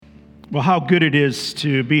Well, how good it is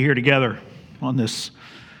to be here together on this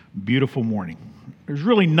beautiful morning. There's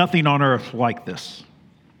really nothing on earth like this.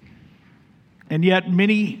 And yet,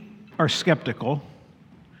 many are skeptical.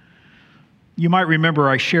 You might remember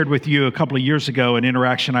I shared with you a couple of years ago an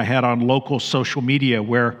interaction I had on local social media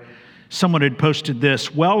where someone had posted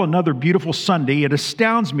this: well, another beautiful Sunday. It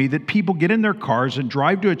astounds me that people get in their cars and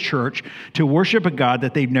drive to a church to worship a God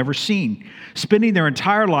that they've never seen, spending their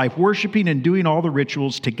entire life worshiping and doing all the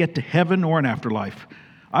rituals to get to heaven or an afterlife.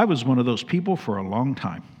 I was one of those people for a long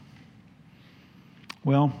time.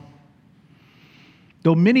 Well,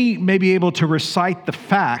 though many may be able to recite the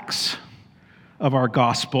facts of our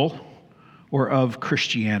gospel or of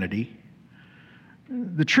Christianity,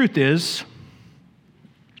 the truth is,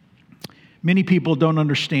 many people don't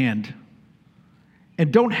understand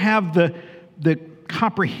and don't have the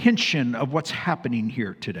comprehension of what's happening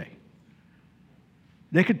here today.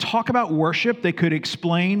 They could talk about worship, they could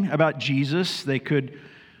explain about Jesus, they could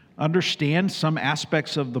understand some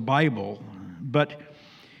aspects of the Bible, but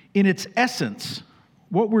in its essence,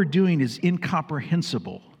 what we're doing is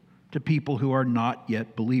incomprehensible to people who are not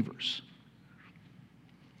yet believers.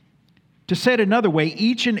 To say it another way,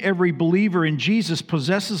 each and every believer in Jesus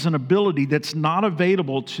possesses an ability that's not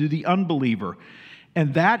available to the unbeliever,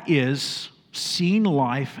 and that is seeing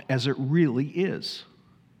life as it really is.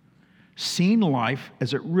 Seeing life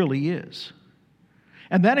as it really is.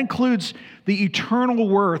 And that includes the eternal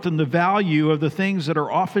worth and the value of the things that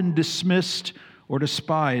are often dismissed or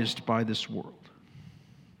despised by this world.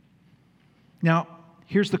 Now,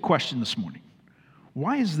 here's the question this morning.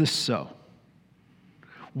 Why is this so?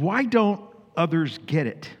 Why don't others get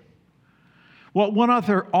it? Well, one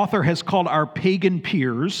author has called our pagan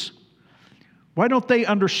peers. Why don't they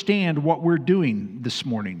understand what we're doing this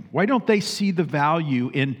morning? Why don't they see the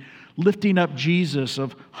value in lifting up Jesus,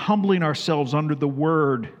 of humbling ourselves under the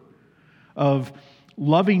word, of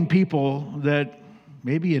loving people that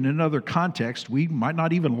maybe in another context we might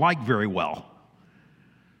not even like very well?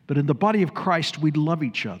 But in the body of Christ, we love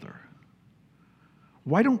each other.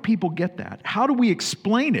 Why don't people get that? How do we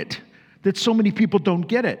explain it that so many people don't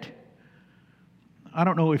get it? I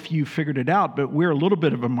don't know if you figured it out, but we're a little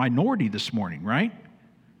bit of a minority this morning, right?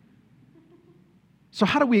 So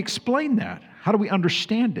how do we explain that? How do we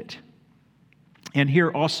understand it? And here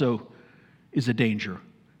also is a danger.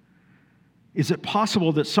 Is it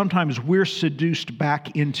possible that sometimes we're seduced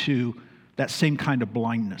back into that same kind of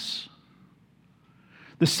blindness?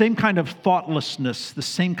 The same kind of thoughtlessness, the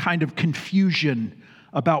same kind of confusion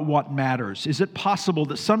about what matters? Is it possible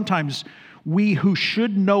that sometimes we who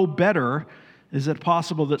should know better, is it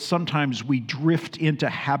possible that sometimes we drift into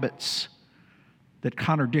habits that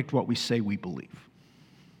contradict what we say we believe?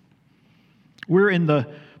 We're in the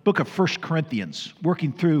book of 1 Corinthians,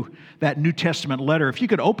 working through that New Testament letter. If you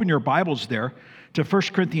could open your Bibles there to 1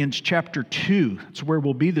 Corinthians chapter 2, that's where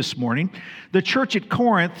we'll be this morning. The church at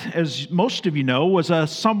Corinth, as most of you know, was a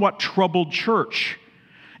somewhat troubled church.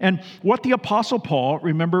 And what the Apostle Paul,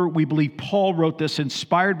 remember, we believe Paul wrote this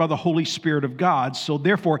inspired by the Holy Spirit of God. So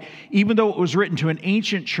therefore, even though it was written to an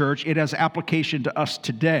ancient church, it has application to us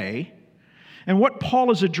today. And what Paul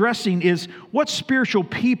is addressing is what spiritual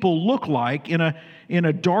people look like in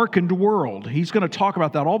a darkened world. He's going to talk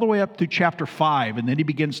about that all the way up through chapter 5, and then he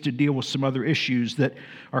begins to deal with some other issues that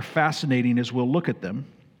are fascinating as we'll look at them.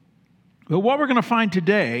 But what we're going to find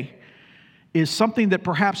today is something that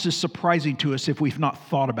perhaps is surprising to us if we've not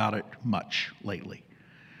thought about it much lately.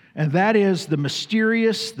 And that is the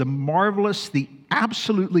mysterious, the marvelous, the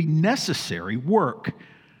absolutely necessary work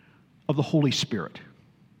of the Holy Spirit.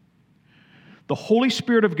 The Holy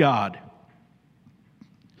Spirit of God,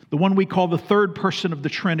 the one we call the third person of the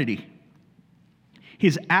Trinity.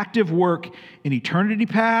 His active work in eternity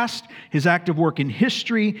past, his active work in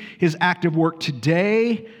history, his active work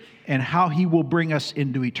today, and how he will bring us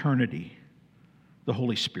into eternity. The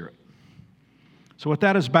Holy Spirit. So with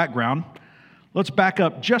that as background, let's back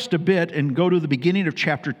up just a bit and go to the beginning of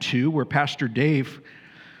chapter 2, where Pastor Dave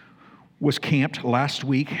was camped last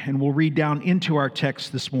week, and we'll read down into our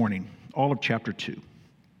text this morning, all of chapter 2.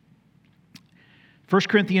 1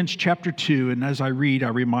 Corinthians chapter 2, and as I read, I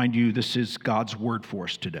remind you this is God's word for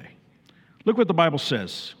us today. Look what the Bible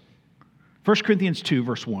says. 1 Corinthians 2,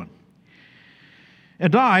 verse 1.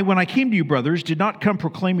 And I, when I came to you, brothers, did not come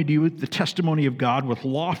proclaiming to you the testimony of God with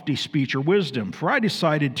lofty speech or wisdom, for I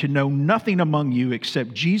decided to know nothing among you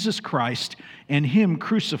except Jesus Christ and him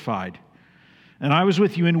crucified. And I was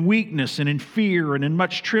with you in weakness and in fear and in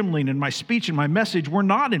much trembling, and my speech and my message were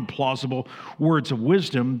not in plausible words of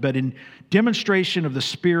wisdom, but in demonstration of the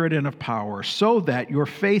Spirit and of power, so that your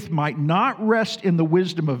faith might not rest in the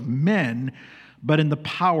wisdom of men, but in the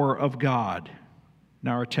power of God.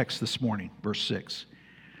 Now our text this morning, verse 6.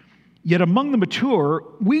 Yet among the mature,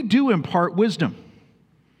 we do impart wisdom,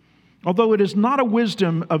 although it is not a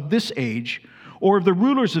wisdom of this age or of the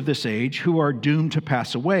rulers of this age who are doomed to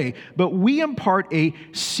pass away, but we impart a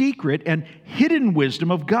secret and hidden wisdom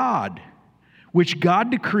of God, which God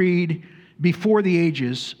decreed before the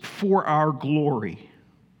ages for our glory.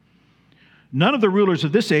 None of the rulers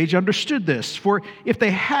of this age understood this, for if they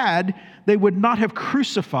had, they would not have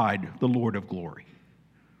crucified the Lord of glory.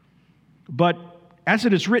 But as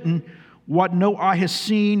it is written, what no eye has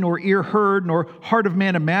seen, nor ear heard, nor heart of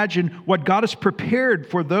man imagined, what God has prepared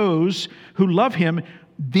for those who love him,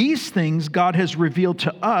 these things God has revealed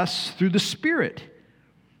to us through the Spirit.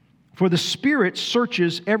 For the Spirit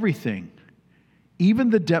searches everything, even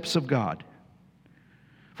the depths of God.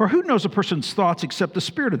 For who knows a person's thoughts except the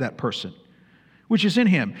spirit of that person, which is in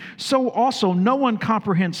him? So also no one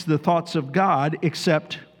comprehends the thoughts of God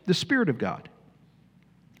except the Spirit of God.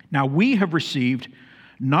 Now we have received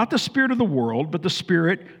not the spirit of the world, but the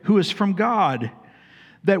Spirit who is from God,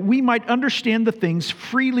 that we might understand the things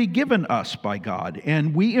freely given us by God.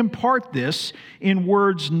 And we impart this in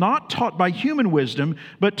words not taught by human wisdom,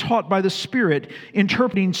 but taught by the Spirit,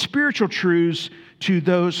 interpreting spiritual truths to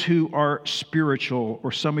those who are spiritual,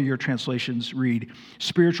 or some of your translations read,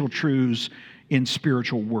 spiritual truths in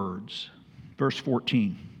spiritual words. Verse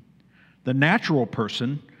 14, the natural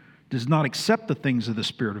person does not accept the things of the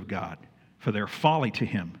Spirit of God, for their folly to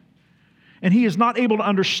him. And he is not able to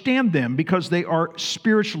understand them because they are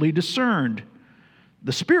spiritually discerned.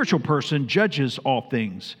 The spiritual person judges all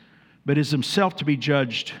things, but is himself to be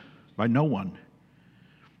judged by no one.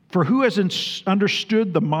 For who has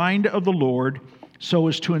understood the mind of the Lord so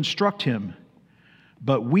as to instruct him?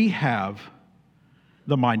 But we have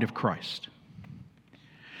the mind of Christ.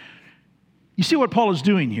 You see what Paul is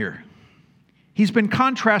doing here? He's been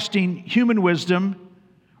contrasting human wisdom,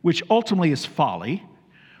 which ultimately is folly,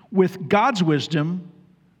 with God's wisdom,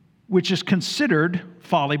 which is considered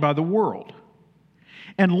folly by the world.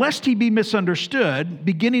 And lest he be misunderstood,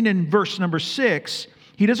 beginning in verse number 6,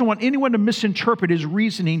 he doesn't want anyone to misinterpret his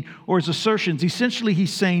reasoning or his assertions. Essentially,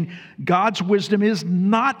 he's saying God's wisdom is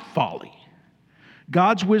not folly.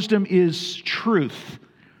 God's wisdom is truth.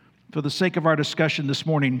 For the sake of our discussion this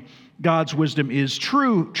morning, God's wisdom is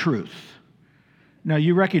true truth. Now,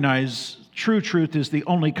 you recognize true truth is the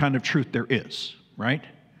only kind of truth there is, right?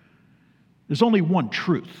 There's only one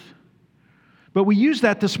truth. But we use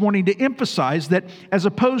that this morning to emphasize that as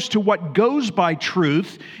opposed to what goes by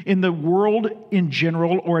truth in the world in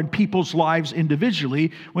general or in people's lives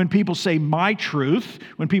individually, when people say my truth,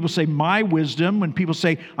 when people say my wisdom, when people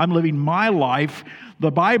say I'm living my life,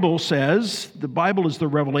 the Bible says the Bible is the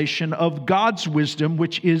revelation of God's wisdom,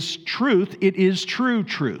 which is truth. It is true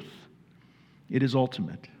truth. It is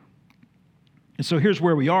ultimate. And so here's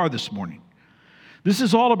where we are this morning. This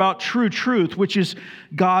is all about true truth, which is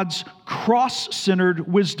God's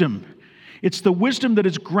cross-centered wisdom. It's the wisdom that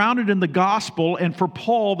is grounded in the gospel, and for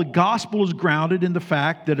Paul, the gospel is grounded in the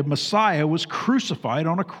fact that a Messiah was crucified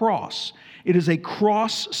on a cross. It is a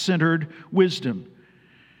cross-centered wisdom.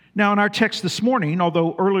 Now, in our text this morning,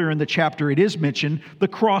 although earlier in the chapter it is mentioned, the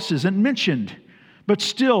cross isn't mentioned. But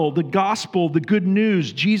still, the gospel, the good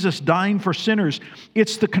news, Jesus dying for sinners,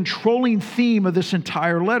 it's the controlling theme of this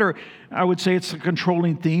entire letter. I would say it's the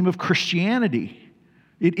controlling theme of Christianity.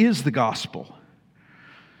 It is the gospel.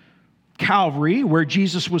 Calvary, where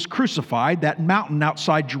Jesus was crucified, that mountain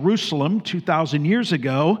outside Jerusalem 2,000 years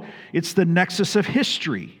ago, it's the nexus of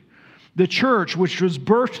history. The church, which was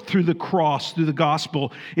birthed through the cross, through the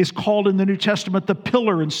gospel, is called in the New Testament the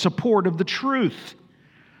pillar and support of the truth.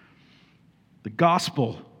 The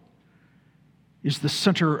gospel is the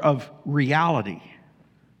center of reality.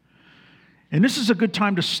 And this is a good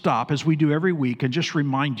time to stop, as we do every week, and just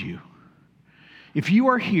remind you, if you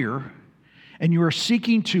are here and you are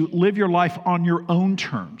seeking to live your life on your own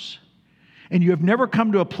terms, and you have never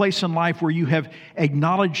come to a place in life where you have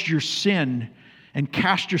acknowledged your sin and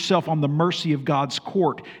cast yourself on the mercy of God's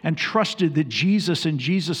court and trusted that Jesus and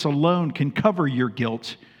Jesus alone can cover your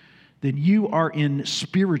guilt, then you are in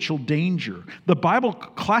spiritual danger. The Bible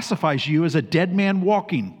classifies you as a dead man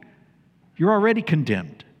walking. You're already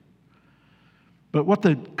condemned. But what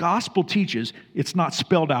the gospel teaches, it's not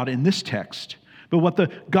spelled out in this text, but what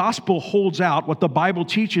the gospel holds out, what the Bible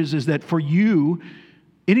teaches is that for you,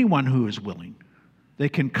 anyone who is willing, they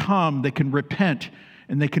can come, they can repent,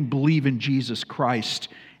 and they can believe in Jesus Christ.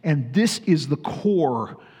 And this is the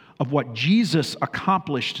core of what Jesus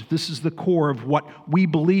accomplished. This is the core of what we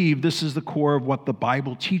believe. This is the core of what the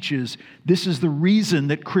Bible teaches. This is the reason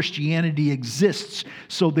that Christianity exists,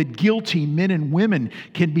 so that guilty men and women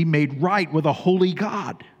can be made right with a holy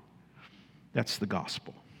God. That's the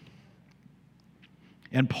gospel.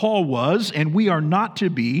 And Paul was, and we are not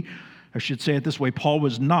to be, I should say it this way, Paul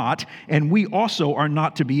was not, and we also are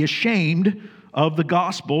not to be ashamed of the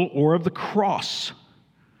gospel or of the cross.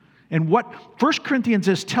 And what 1 Corinthians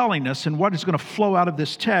is telling us, and what is going to flow out of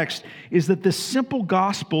this text, is that this simple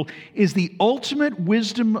gospel is the ultimate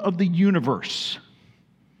wisdom of the universe.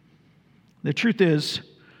 The truth is,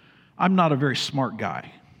 I'm not a very smart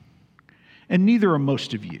guy, and neither are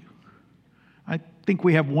most of you. I think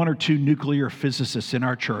we have one or two nuclear physicists in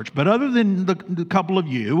our church, but other than the couple of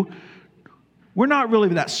you, we're not really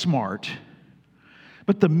that smart.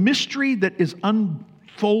 But the mystery that is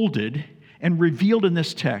unfolded and revealed in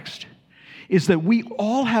this text is that we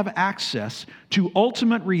all have access to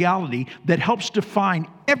ultimate reality that helps define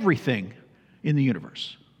everything in the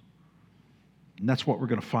universe. And that's what we're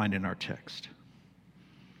going to find in our text.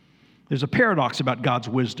 There's a paradox about God's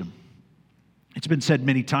wisdom. It's been said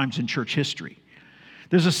many times in church history.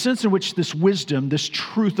 There's a sense in which this wisdom, this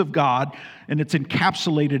truth of God, and it's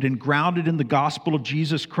encapsulated and grounded in the gospel of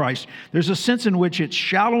Jesus Christ. There's a sense in which it's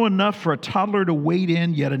shallow enough for a toddler to wade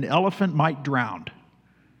in, yet an elephant might drown.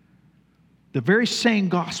 The very same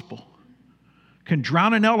gospel can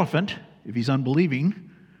drown an elephant if he's unbelieving,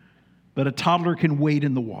 but a toddler can wade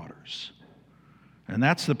in the waters. And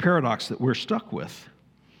that's the paradox that we're stuck with.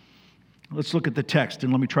 Let's look at the text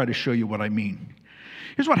and let me try to show you what I mean.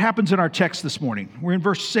 Here's what happens in our text this morning. We're in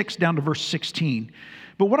verse 6 down to verse 16.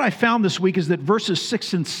 But what I found this week is that verses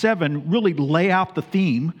 6 and 7 really lay out the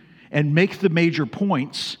theme and make the major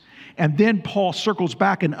points. And then Paul circles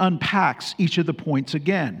back and unpacks each of the points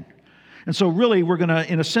again. And so really we're going to,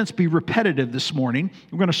 in a sense, be repetitive this morning.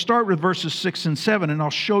 We're going to start with verses 6 and 7, and I'll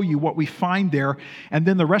show you what we find there. And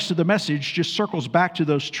then the rest of the message just circles back to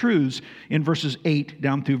those truths in verses 8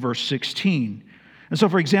 down through verse 16. And so,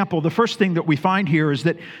 for example, the first thing that we find here is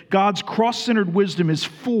that God's cross-centered wisdom is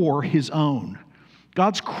for his own.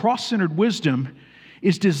 God's cross-centered wisdom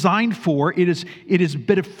is designed for, it is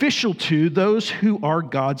beneficial to those who are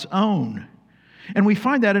God's own. And we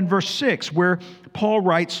find that in verse 6, where Paul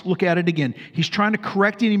writes, look at it again. He's trying to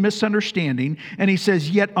correct any misunderstanding, and he says,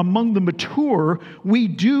 yet among the mature, we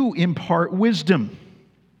do impart wisdom.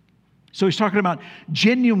 So he's talking about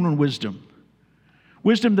genuine wisdom.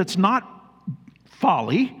 Wisdom that's not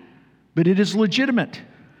folly, but it is legitimate.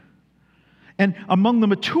 And among the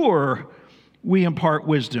mature, we impart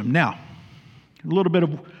wisdom. Now, a little bit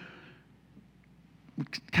of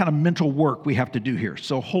kind of mental work we have to do here,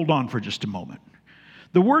 so hold on for just a moment.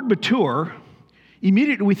 The word mature,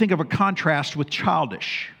 immediately we think of a contrast with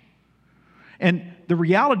childish. And the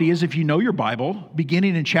reality is, if you know your Bible,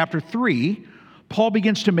 beginning in chapter 3, Paul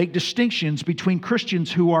begins to make distinctions between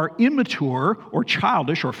Christians who are immature or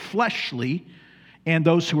childish or fleshly and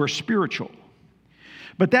those who are spiritual.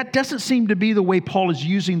 But that doesn't seem to be the way Paul is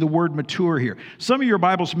using the word mature here. Some of your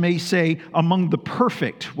Bibles may say among the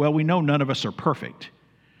perfect. Well, we know none of us are perfect.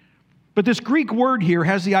 But this Greek word here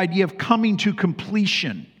has the idea of coming to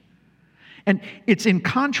completion. And it's in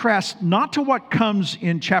contrast not to what comes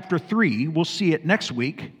in chapter 3, we'll see it next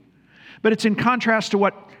week, but it's in contrast to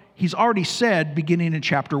what he's already said beginning in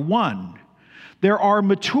chapter 1. There are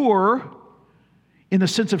mature in the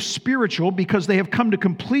sense of spiritual, because they have come to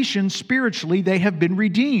completion spiritually, they have been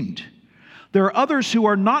redeemed. There are others who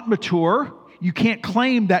are not mature. You can't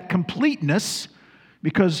claim that completeness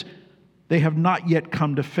because they have not yet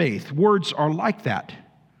come to faith. Words are like that.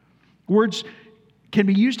 Words can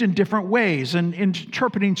be used in different ways, and in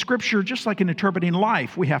interpreting Scripture, just like in interpreting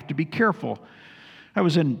life, we have to be careful. I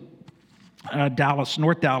was in Dallas,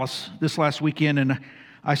 North Dallas, this last weekend, and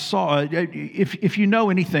I saw, if you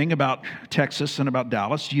know anything about Texas and about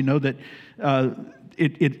Dallas, you know that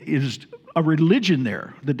it is a religion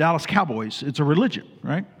there. The Dallas Cowboys, it's a religion,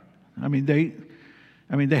 right? I mean, they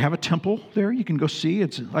have a temple there you can go see.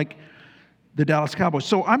 It's like the Dallas Cowboys.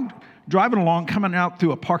 So I'm driving along, coming out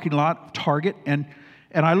through a parking lot of Target, and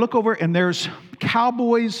I look over, and there's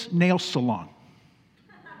Cowboys Nail Salon.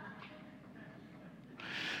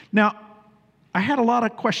 Now, I had a lot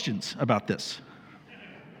of questions about this.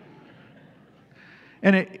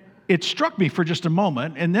 And it struck me for just a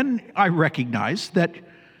moment, and then I recognized that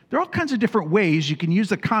there are all kinds of different ways you can use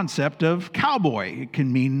the concept of cowboy. It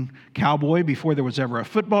can mean cowboy before there was ever a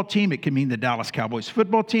football team. It can mean the Dallas Cowboys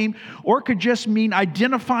football team, or it could just mean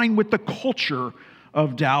identifying with the culture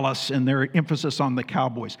of Dallas and their emphasis on the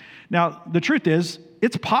Cowboys. Now, the truth is,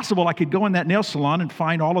 it's possible I could go in that nail salon and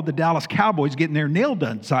find all of the Dallas Cowboys getting their nails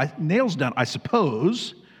done, I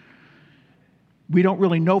suppose. We don't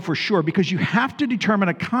really know for sure because you have to determine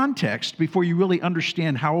a context before you really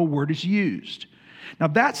understand how a word is used. Now,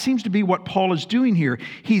 that seems to be what Paul is doing here.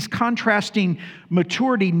 He's contrasting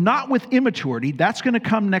maturity not with immaturity. That's going to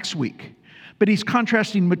come next week. But he's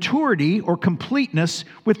contrasting maturity or completeness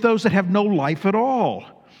with those that have no life at all.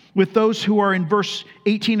 With those who are in verse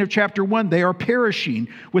 18 of chapter 1, they are perishing.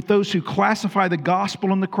 With those who classify the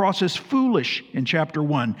gospel and the cross as foolish in chapter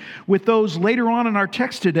 1. With those later on in our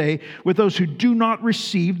text today, with those who do not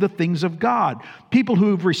receive the things of God. People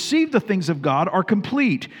who have received the things of God are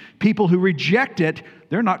complete. People who reject it,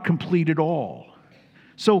 they're not complete at all.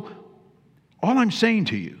 So all I'm saying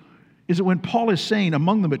to you is that when Paul is saying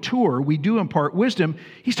among the mature, we do impart wisdom,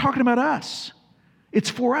 he's talking about us. It's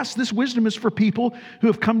for us. This wisdom is for people who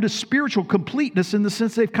have come to spiritual completeness in the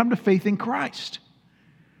sense they've come to faith in Christ.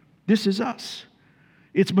 This is us.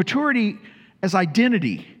 It's maturity as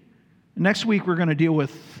identity. Next week, we're going to deal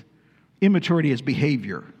with immaturity as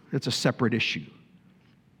behavior. It's a separate issue.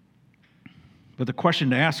 But the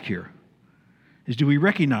question to ask here is, do we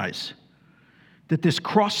recognize that this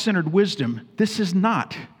cross-centered wisdom, this is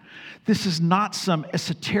not some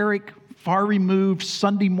esoteric, far-removed,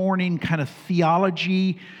 Sunday morning kind of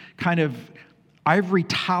theology, kind of ivory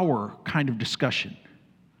tower kind of discussion.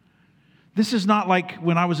 This is not like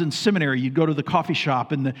when I was in seminary, you'd go to the coffee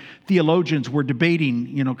shop and the theologians were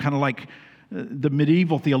debating, kind of like the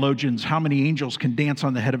medieval theologians, how many angels can dance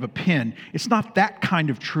on the head of a pin. It's not that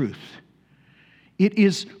kind of truth. It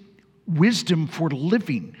is wisdom for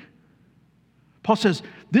living. Paul says,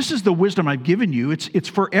 this is the wisdom I've given you. It's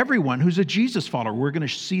for everyone who's a Jesus follower. We're going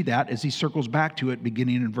to see that as he circles back to it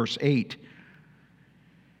beginning in verse 8.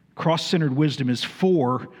 Cross-centered wisdom is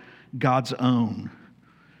for God's own.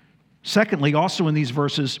 Secondly, also in these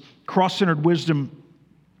verses, cross-centered wisdom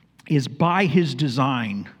is by his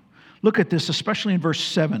design. Look at this, especially in verse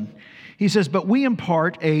 7. He says, but we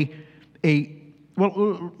impart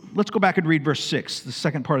well, let's go back and read verse 6, the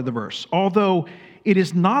second part of the verse. Although it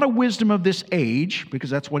is not a wisdom of this age,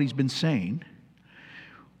 because that's what he's been saying,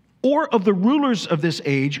 or of the rulers of this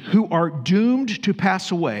age who are doomed to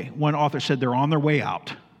pass away. One author said they're on their way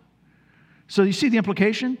out. So you see the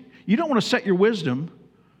implication? You don't want to set your wisdom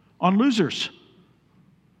on losers.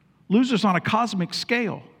 Losers on a cosmic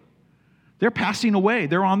scale. They're passing away.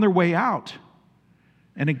 They're on their way out.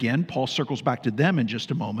 And again, Paul circles back to them in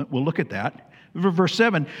just a moment. We'll look at that. Verse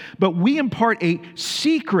 7, but we impart a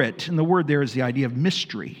secret, and the word there is the idea of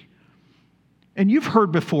mystery. And you've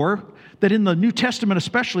heard before that in the New Testament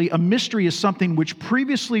especially, a mystery is something which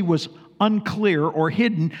previously was unclear or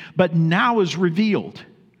hidden, but now is revealed.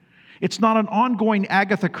 It's not an ongoing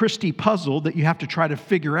Agatha Christie puzzle that you have to try to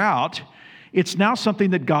figure out. It's now something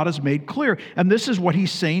that God has made clear. And this is what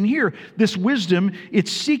he's saying here. This wisdom,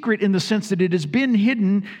 it's secret in the sense that it has been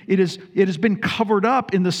hidden. It has been covered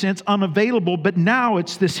up in the sense unavailable. But now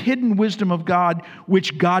it's this hidden wisdom of God,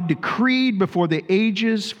 which God decreed before the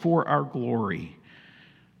ages for our glory.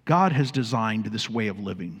 God has designed this way of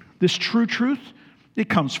living. This true truth, it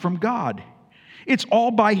comes from God. It's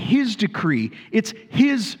all by his decree. It's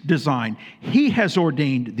his design. He has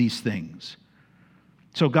ordained these things.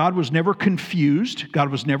 So God was never confused. God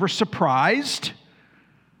was never surprised.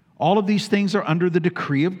 All of these things are under the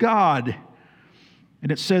decree of God.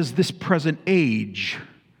 And it says this present age,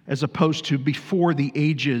 as opposed to before the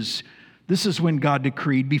ages. This is when God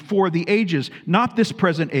decreed before the ages, not this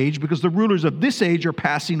present age, because the rulers of this age are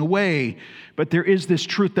passing away. But there is this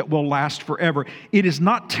truth that will last forever. It is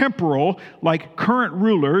not temporal like current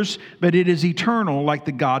rulers, but it is eternal like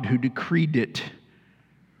the God who decreed it.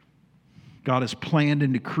 God has planned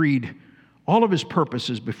and decreed all of his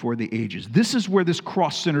purposes before the ages. This is where this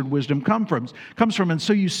cross-centered wisdom comes from. And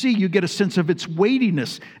so you see, you get a sense of its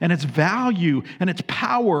weightiness and its value and its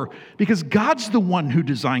power because God's the one who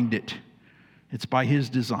designed it. It's by his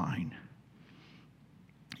design.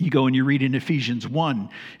 You go and you read in Ephesians 1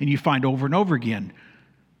 and you find over and over again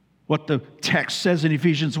what the text says in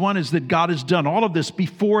Ephesians 1 is that God has done all of this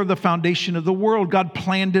before the foundation of the world. God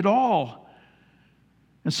planned it all.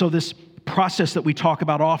 And so this process that we talk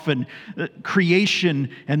about often, creation,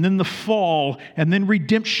 and then the fall, and then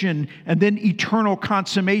redemption, and then eternal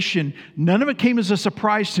consummation, none of it came as a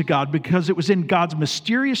surprise to God because it was in God's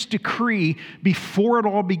mysterious decree before it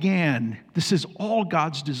all began. This is all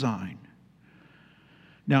God's design.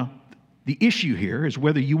 Now, the issue here is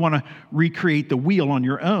whether you want to recreate the wheel on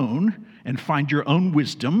your own and find your own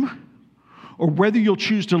wisdom, or whether you'll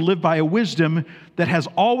choose to live by a wisdom that has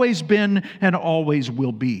always been and always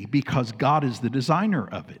will be, because God is the designer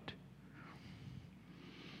of it.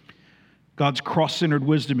 God's cross-centered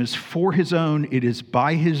wisdom is for his own. It is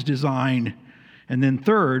by his design. And then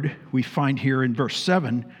third, we find here in verse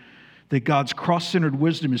 7 that God's cross-centered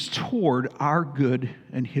wisdom is toward our good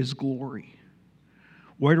and his glory.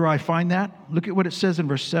 Where do I find that? Look at what it says in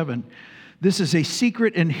verse 7. This is a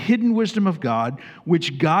secret and hidden wisdom of God,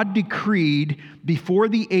 which God decreed before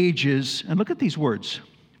the ages. And look at these words.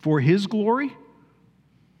 For his glory. Is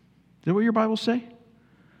that what your Bible say?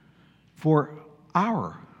 For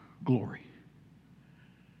our glory.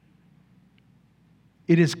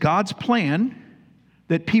 It is God's plan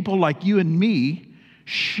that people like you and me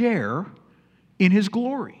share in his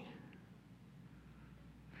glory.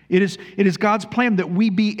 It is God's plan that we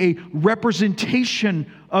be a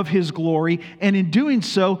representation of his glory, and in doing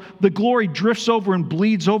so, the glory drifts over and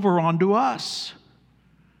bleeds over onto us.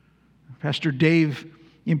 Pastor Dave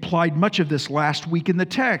implied much of this last week in the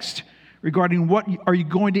text regarding what are you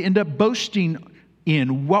going to end up boasting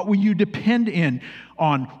in? What will you depend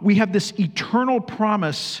on? We have this eternal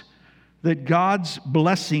promise that God's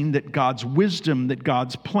blessing, that God's wisdom, that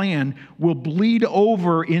God's plan will bleed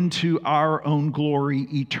over into our own glory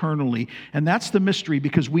eternally. And that's the mystery,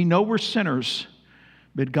 because we know we're sinners,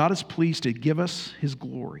 but God is pleased to give us his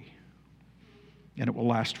glory, and it will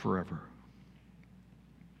last forever.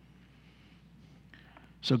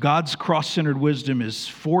 So God's cross-centered wisdom is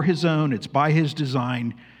for his own, it's by his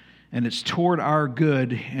design, and it's toward our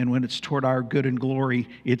good. And when it's toward our good and glory,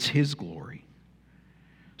 it's his glory.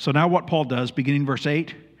 So now what Paul does, beginning verse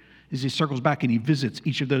 8, is he circles back and he visits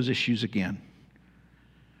each of those issues again.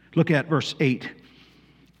 Look at verse 8.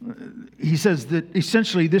 He says that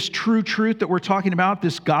essentially this true truth that we're talking about,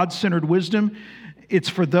 this God-centered wisdom, it's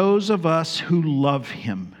for those of us who love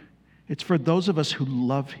him. It's for those of us who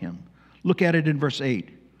love him. Look at it in verse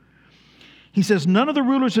 8. He says, none of the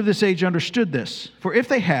rulers of this age understood this, for if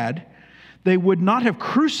they had, they would not have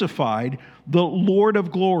crucified the Lord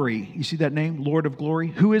of glory. You see that name, Lord of glory?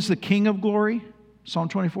 Who is the King of glory? Psalm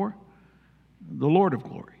 24. The Lord of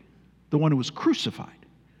glory, the one who was crucified.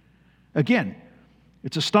 Again,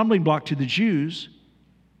 it's a stumbling block to the Jews.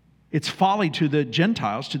 It's folly to the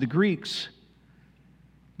Gentiles, to the Greeks.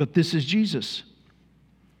 But this is Jesus.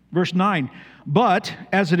 Verse 9, but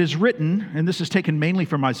as it is written, and this is taken mainly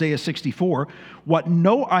from Isaiah 64, what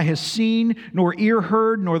no eye has seen, nor ear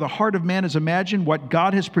heard, nor the heart of man has imagined, what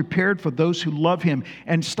God has prepared for those who love him.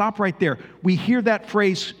 And stop right there. We hear that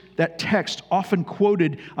phrase, that text often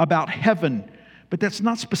quoted about heaven, but that's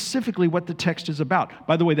not specifically what the text is about.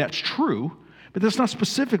 By the way, that's true, but that's not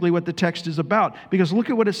specifically what the text is about, because look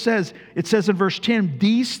at what it says. It says in verse 10,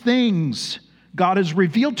 these things God has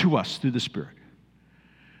revealed to us through the Spirit.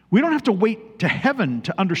 We don't have to wait to heaven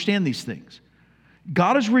to understand these things.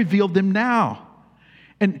 God has revealed them now.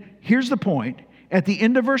 And here's the point. At the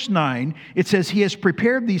end of verse 9, it says he has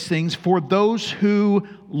prepared these things for those who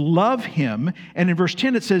love him. And in verse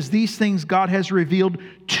 10, it says these things God has revealed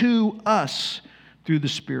to us through the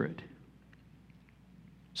Spirit.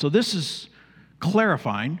 So this is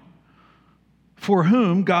clarifying for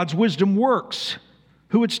whom God's wisdom works,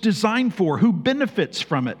 who it's designed for, who benefits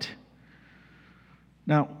from it.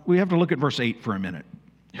 Now, we have to look at verse 8 for a minute.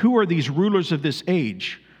 Who are these rulers of this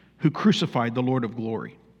age who crucified the Lord of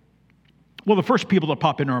glory? Well, the first people that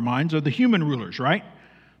pop into our minds are the human rulers, right?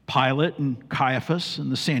 Pilate and Caiaphas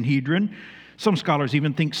and the Sanhedrin. Some scholars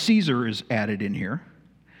even think Caesar is added in here.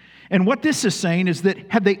 And what this is saying is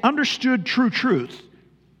that had they understood true truth,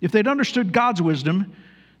 if they'd understood God's wisdom,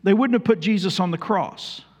 they wouldn't have put Jesus on the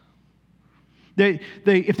cross. If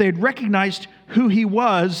they had recognized who he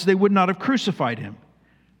was, they would not have crucified him.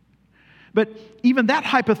 But even that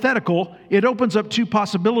hypothetical, it opens up two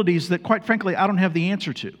possibilities that, quite frankly, I don't have the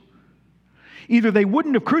answer to. Either they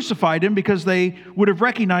wouldn't have crucified him because they would have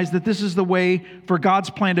recognized that this is the way for God's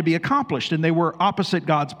plan to be accomplished, and they were opposite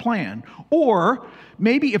God's plan. Or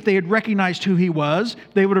maybe if they had recognized who he was,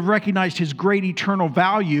 they would have recognized his great eternal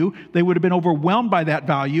value. They would have been overwhelmed by that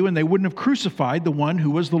value, and they wouldn't have crucified the one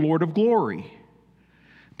who was the Lord of glory.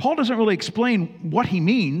 Paul doesn't really explain what he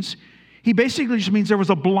means. He basically just means there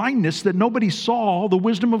was a blindness that nobody saw the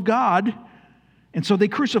wisdom of God, and so they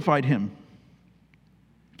crucified him.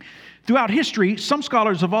 Throughout history, some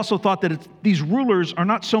scholars have also thought that these rulers are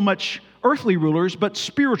not so much earthly rulers, but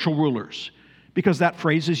spiritual rulers, because that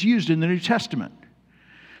phrase is used in the New Testament.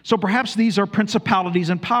 So perhaps these are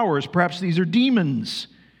principalities and powers. Perhaps these are demons.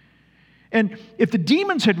 And if the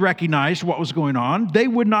demons had recognized what was going on, they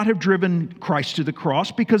would not have driven Christ to the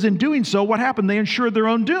cross, because in doing so, what happened? They ensured their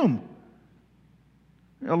own doom.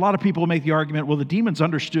 A lot of people make the argument, well, the demons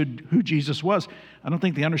understood who Jesus was. I don't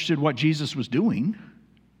think they understood what Jesus was doing.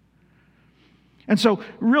 And so,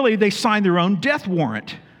 really, they signed their own death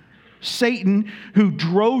warrant. Satan, who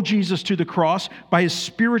drove Jesus to the cross by his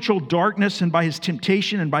spiritual darkness and by his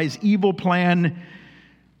temptation and by his evil plan,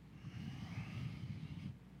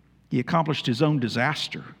 he accomplished his own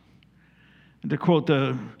disaster. And to quote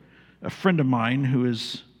a friend of mine who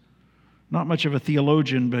is not much of a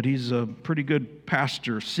theologian, but he's a pretty good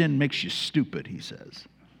pastor, sin makes you stupid, he says.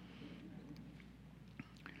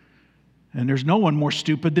 And there's no one more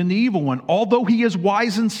stupid than the evil one, although he is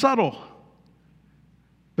wise and subtle.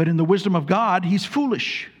 But in the wisdom of God, he's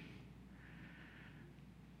foolish.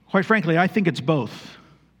 Quite frankly, I think it's both.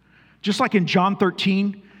 Just like in John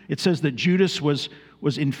 13, it says that Judas was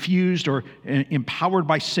infused or empowered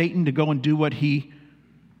by Satan to go and do what he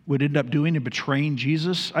would end up doing and betraying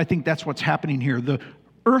Jesus. I think that's what's happening here. The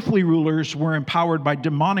earthly rulers were empowered by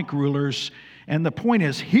demonic rulers. And the point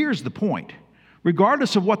is, here's the point.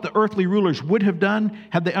 Regardless of what the earthly rulers would have done,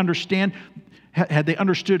 had they understood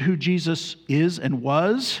who Jesus is and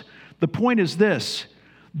was, the point is this: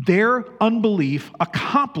 their unbelief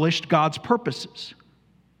accomplished God's purposes.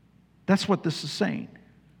 That's what this is saying.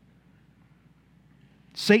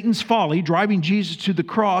 Satan's folly, driving Jesus to the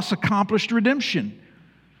cross, accomplished redemption.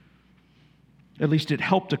 At least it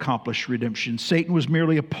helped accomplish redemption. Satan was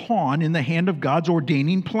merely a pawn in the hand of God's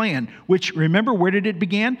ordaining plan, which, remember, where did it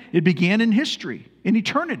begin? It began in history, in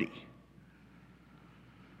eternity.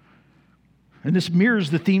 And this mirrors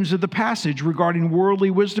the themes of the passage regarding worldly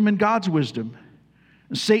wisdom and God's wisdom.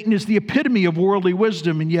 Satan is the epitome of worldly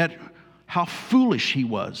wisdom, and yet how foolish he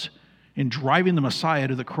was in driving the Messiah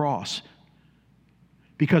to the cross.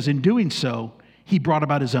 Because in doing so, he brought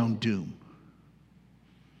about his own doom.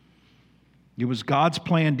 It was God's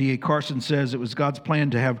plan, D.A. Carson says, it was God's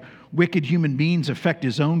plan to have wicked human beings affect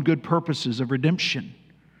his own good purposes of redemption.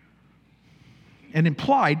 And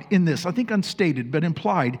implied in this, I think unstated, but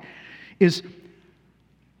implied, is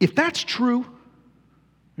if that's true,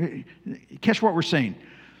 catch what we're saying.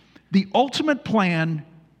 The ultimate plan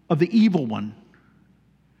of the evil one,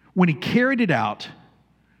 when he carried it out,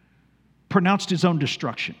 pronounced his own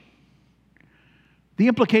destruction. The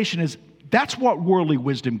implication is that's what worldly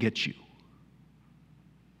wisdom gets you.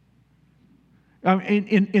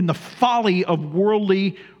 In the folly of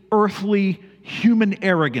worldly, earthly, human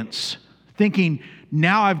arrogance, thinking,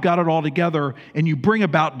 now I've got it all together, and you bring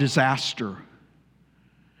about disaster.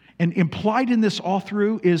 And implied in this all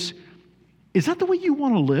through is that the way you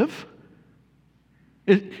want to live?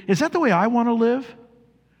 Is that the way I want to live?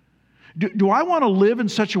 Do I want to live in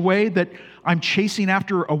such a way that I'm chasing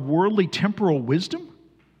after a worldly temporal wisdom?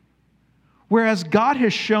 Whereas God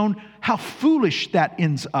has shown how foolish that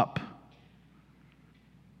ends up.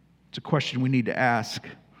 It's a question we need to ask.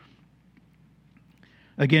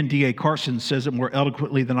 Again, D.A. Carson says it more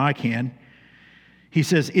eloquently than I can. He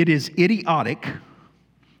says, it is idiotic,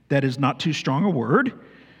 that is not too strong a word,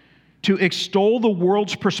 to extol the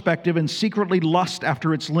world's perspective and secretly lust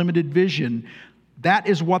after its limited vision. That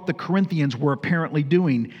is what the Corinthians were apparently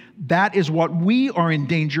doing. That is what we are in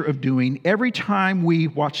danger of doing every time we,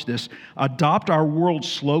 watch this, adopt our world's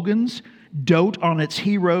slogans, dote on its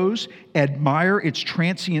heroes, admire its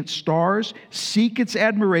transient stars, seek its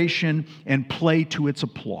admiration, and play to its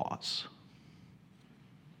applause.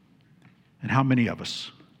 And how many of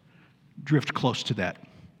us drift close to that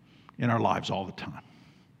in our lives all the time?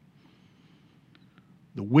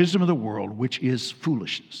 The wisdom of the world, which is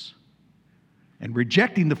foolishness, and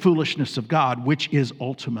rejecting the foolishness of God, which is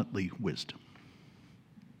ultimately wisdom.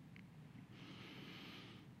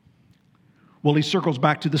 Well, he circles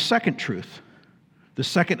back to the second truth, the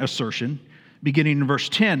second assertion, beginning in verse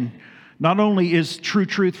 10. Not only is true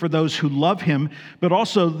truth for those who love him, but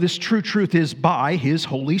also this true truth is by his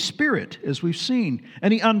Holy Spirit, as we've seen.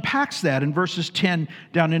 And he unpacks that in verses 10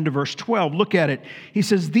 down into verse 12. Look at it. He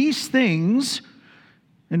says, these things,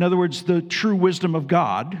 in other words, the true wisdom of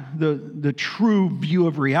God, the true view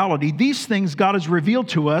of reality, these things God has revealed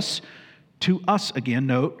to us again,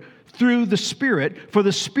 note, through the Spirit, for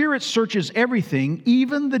the Spirit searches everything,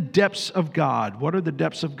 even the depths of God. What are the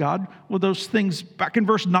depths of God? Well, those things back in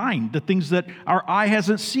verse 9, the things that our eye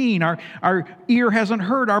hasn't seen, our ear hasn't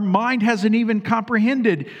heard, our mind hasn't even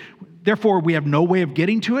comprehended. Therefore, we have no way of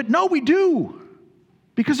getting to it. No, we do,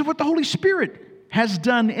 because of what the Holy Spirit has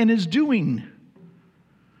done and is doing.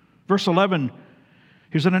 Verse 11,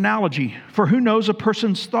 here's an analogy. For who knows a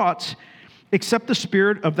person's thoughts except the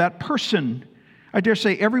spirit of that person? I dare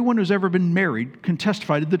say everyone who's ever been married can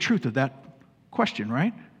testify to the truth of that question,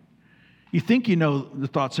 right? You think you know the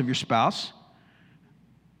thoughts of your spouse,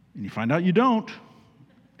 and you find out you don't.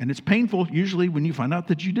 And it's painful, usually, when you find out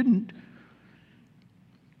that you didn't.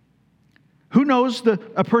 Who knows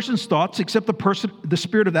a person's thoughts except the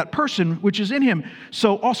spirit of that person which is in him?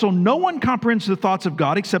 So also no one comprehends the thoughts of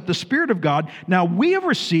God except the Spirit of God. Now we have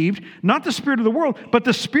received not the spirit of the world, but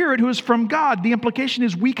the Spirit who is from God. The implication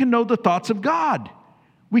is we can know the thoughts of God.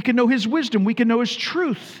 We can know His wisdom. We can know His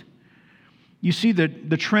truth. You see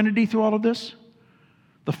the Trinity through all of this?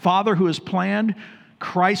 The Father who has planned,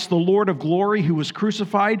 Christ, the Lord of glory, who was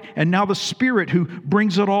crucified, and now the Spirit who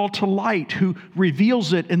brings it all to light, who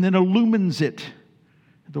reveals it and then illumines it.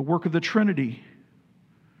 The work of the Trinity.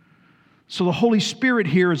 So the Holy Spirit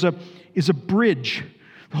here is a bridge.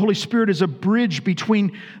 The Holy Spirit is a bridge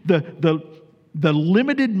between the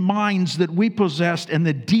limited minds that we possessed and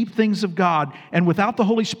the deep things of God. And without the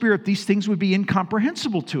Holy Spirit, these things would be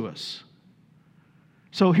incomprehensible to us.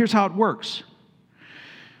 So here's how it works.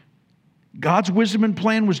 God's wisdom and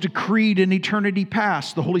plan was decreed in eternity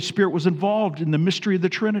past. The Holy Spirit was involved in the mystery of the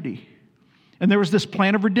Trinity. And there was this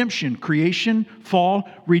plan of redemption, creation, fall,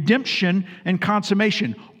 redemption, and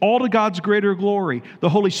consummation, all to God's greater glory. The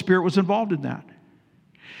Holy Spirit was involved in that.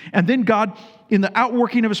 And then God, in the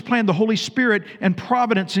outworking of His plan, the Holy Spirit and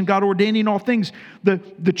providence in God ordaining all things,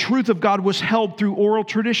 the truth of God was held through oral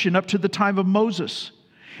tradition up to the time of Moses.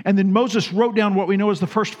 And then Moses wrote down what we know as the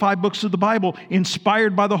first 5 books of the Bible,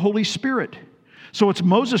 inspired by the Holy Spirit. So it's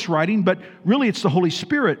Moses writing, but really it's the Holy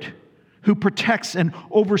Spirit who protects and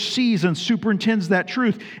oversees and superintends that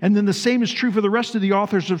truth. And then the same is true for the rest of the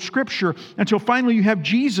authors of Scripture until finally you have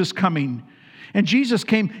Jesus coming. And Jesus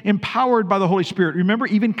came empowered by the Holy Spirit. Remember,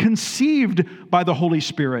 even conceived by the Holy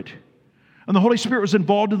Spirit. And the Holy Spirit was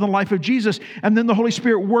involved in the life of Jesus. And then the Holy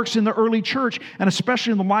Spirit works in the early church, and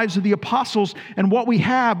especially in the lives of the apostles. And what we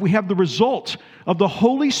have the result of the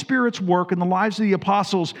Holy Spirit's work in the lives of the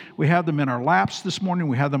apostles. We have them in our laps this morning.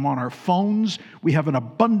 We have them on our phones. We have an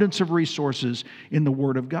abundance of resources in the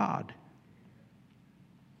Word of God.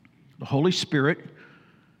 The Holy Spirit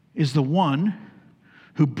is the one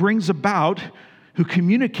who brings about, who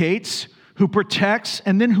communicates, who protects,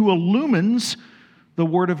 and then who illumines the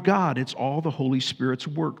Word of God. It's all the Holy Spirit's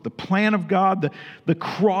work. The plan of God, the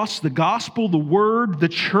cross, the gospel, the Word, the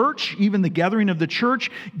church, even the gathering of the church,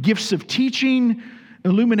 gifts of teaching,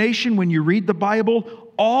 illumination when you read the Bible.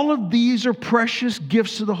 All of these are precious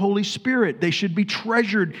gifts of the Holy Spirit. They should be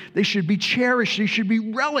treasured. They should be cherished. They should be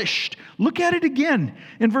relished. Look at it again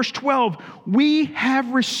in verse 12. We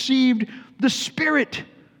have received the Spirit.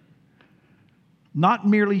 Not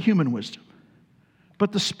merely human wisdom,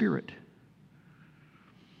 but the Spirit.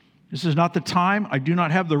 This is not the time. I do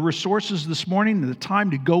not have the resources this morning, the time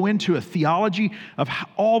to go into a theology of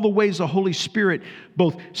all the ways the Holy Spirit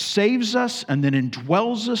both saves us and then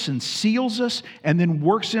indwells us and seals us and then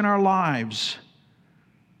works in our lives.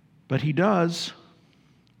 But He does.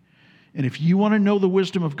 And if you want to know the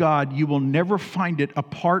wisdom of God, you will never find it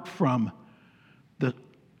apart from the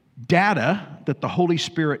data that the Holy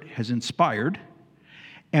Spirit has inspired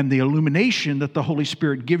and the illumination that the Holy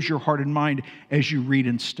Spirit gives your heart and mind as you read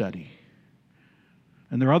and study.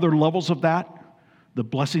 And there are other levels of that. The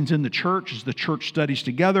blessings in the church as the church studies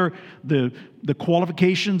together, the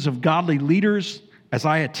qualifications of godly leaders as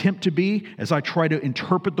I attempt to be, as I try to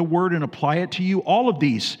interpret the Word and apply it to you. All of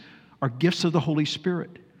these are gifts of the Holy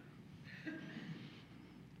Spirit.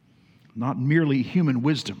 Not merely human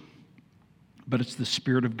wisdom, but it's the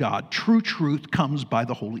Spirit of God. True truth comes by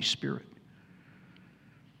the Holy Spirit.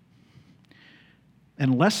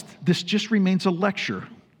 And lest this just remains a lecture,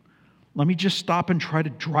 let me just stop and try to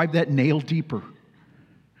drive that nail deeper.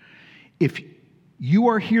 If you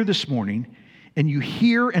are here this morning and you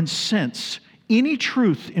hear and sense any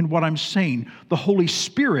truth in what I'm saying, the Holy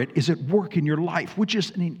Spirit is at work in your life, which is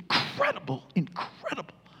an incredible,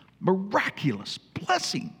 miraculous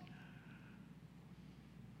blessing.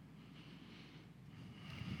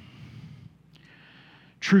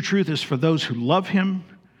 True truth is for those who love Him.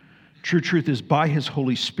 True truth is by His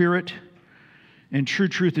Holy Spirit, and true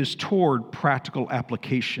truth is toward practical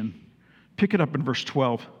application. Pick it up in verse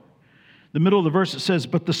 12. The middle of the verse, it says,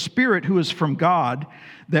 "But the Spirit who is from God,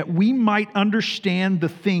 that we might understand the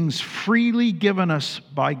things freely given us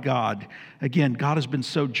by God." Again, God has been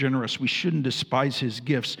so generous. We shouldn't despise His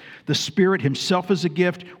gifts. The Spirit Himself is a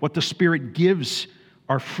gift. What the Spirit gives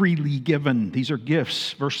are freely given. These are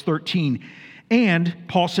gifts. Verse 13. And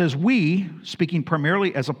Paul says, we, speaking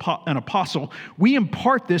primarily as an apostle, we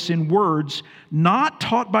impart this in words not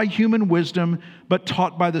taught by human wisdom, but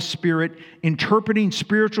taught by the Spirit, interpreting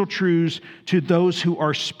spiritual truths to those who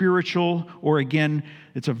are spiritual. Or again,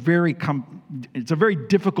 it's a very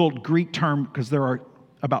difficult Greek term because there are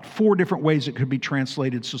about 4 different ways it could be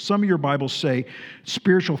translated. So some of your Bibles say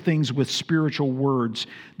spiritual things with spiritual words.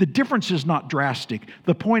 The difference is not drastic.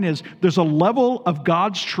 The point is there's a level of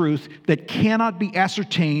God's truth that cannot be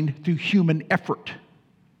ascertained through human effort.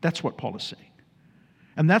 That's what Paul is saying.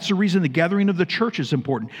 And that's the reason the gathering of the church is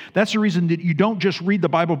important. That's the reason that you don't just read the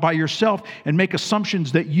Bible by yourself and make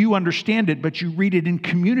assumptions that you understand it, but you read it in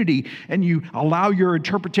community and you allow your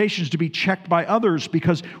interpretations to be checked by others,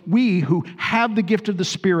 because we who have the gift of the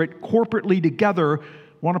Spirit corporately together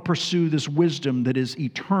want to pursue this wisdom that is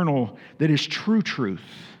eternal, that is true truth.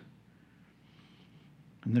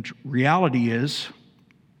 And the reality is,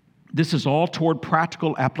 this is all toward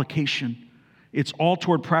practical application. It's all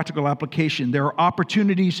toward practical application. There are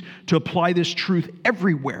opportunities to apply this truth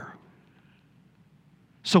everywhere.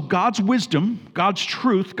 So God's wisdom, God's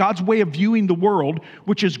truth, God's way of viewing the world,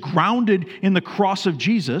 which is grounded in the cross of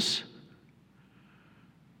Jesus,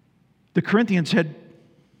 the Corinthians had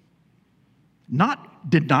not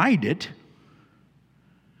denied it,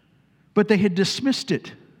 but they had dismissed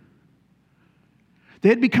it. They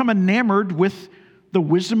had become enamored with the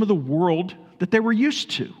wisdom of the world that they were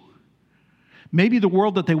used to. Maybe the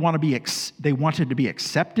world that they wanted to be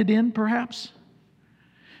accepted in, perhaps.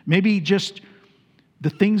 Maybe just the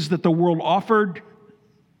things that the world offered,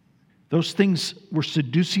 those things were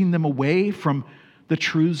seducing them away from the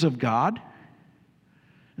truths of God.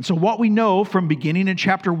 And so what we know from beginning in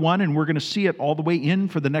chapter 1, and we're going to see it all the way in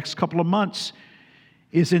for the next couple of months,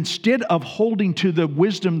 is instead of holding to the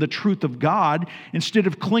wisdom, the truth of God, instead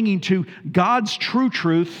of clinging to God's true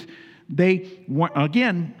truth, they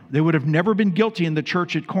would have never been guilty in the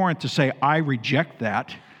church at Corinth to say, I reject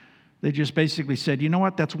that. They just basically said, you know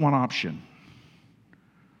what, that's one option.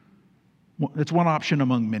 That's one option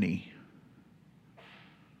among many.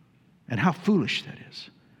 And how foolish that is.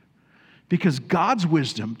 Because God's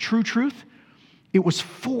wisdom, true truth, it was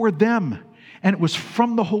for them. And it was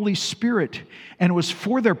from the Holy Spirit. And it was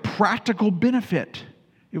for their practical benefit.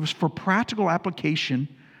 It was for practical application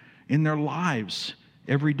in their lives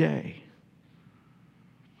every day.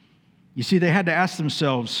 You see, they had to ask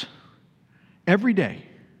themselves every day,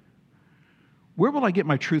 where will I get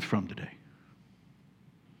my truth from today?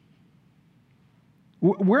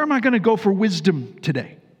 Where am I going to go for wisdom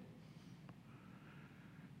today?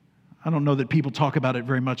 I don't know that people talk about it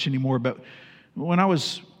very much anymore, but when I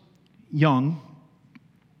was young,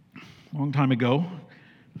 a long time ago,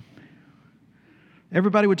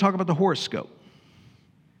 everybody would talk about the horoscope.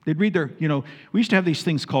 They'd read we used to have these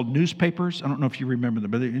things called newspapers. I don't know if you remember them,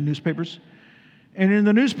 but they're newspapers. And in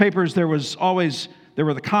the newspapers, there were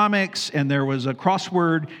the comics, and there was a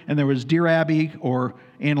crossword, and there was Dear Abby or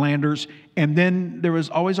Ann Landers, and then there was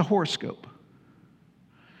always a horoscope.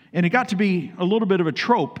 And it got to be a little bit of a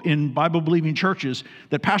trope in Bible-believing churches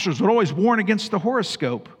that pastors would always warn against the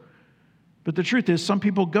horoscope. But the truth is, some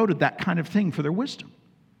people go to that kind of thing for their wisdom.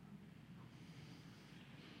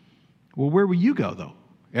 Well, where will you go, though?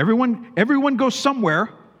 Everyone goes somewhere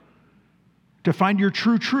to find your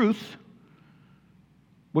true truth.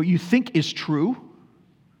 What you think is true,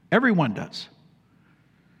 everyone does.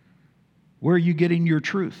 Where are you getting your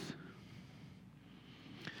truth?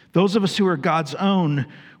 Those of us who are God's own,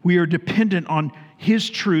 we are dependent on His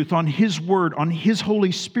truth, on His Word, on His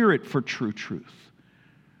Holy Spirit for true truth.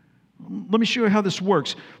 Let me show you how this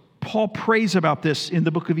works. Paul prays about this in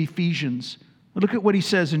the book of Ephesians. Look at what he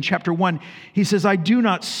says in chapter 1. He says, I do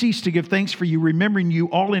not cease to give thanks for you, remembering you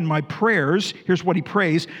all in my prayers. Here's what he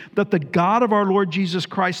prays, that the God of our Lord Jesus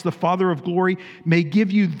Christ, the Father of glory, may give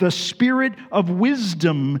you the spirit of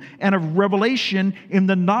wisdom and of revelation in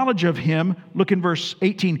the knowledge of Him. Look in verse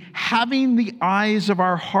 18. Having the eyes of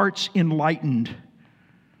our hearts enlightened,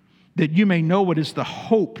 that you may know what is the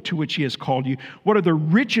hope to which He has called you, what are the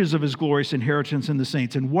riches of His glorious inheritance in the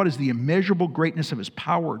saints, and what is the immeasurable greatness of His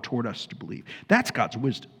power toward us to believe. That's God's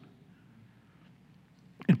wisdom.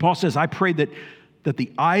 And Paul says, I pray that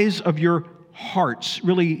the eyes of your hearts,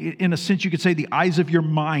 really, in a sense, you could say the eyes of your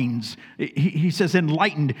minds, he says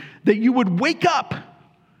enlightened, that you would wake up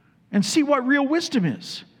and see what real wisdom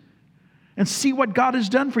is, and see what God has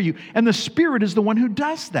done for you. And the Spirit is the one who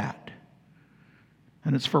does that.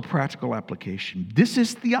 And it's for practical application. This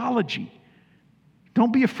is theology.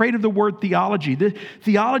 Don't be afraid of the word theology.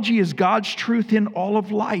 Theology is God's truth in all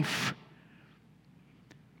of life.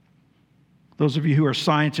 Those of you who are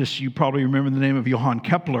scientists, you probably remember the name of Johann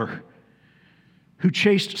Kepler, who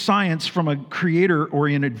chased science from a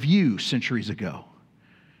creator-oriented view centuries ago.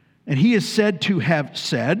 And he is said to have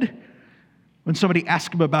said, when somebody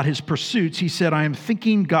asked him about his pursuits, he said, I am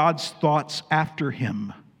thinking God's thoughts after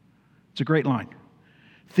Him. It's a great line.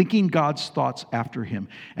 Thinking God's thoughts after Him.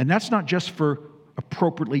 And that's not just for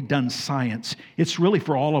appropriately done science. It's really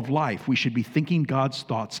for all of life. We should be thinking God's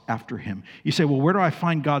thoughts after him. You say, well, where do I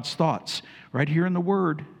find God's thoughts? Right here in the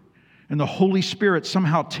Word. And the Holy Spirit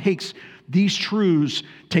somehow takes these truths,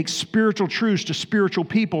 takes spiritual truths to spiritual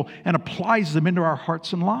people and applies them into our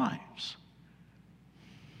hearts and lives.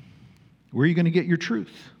 Where are you going to get your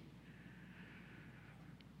truth?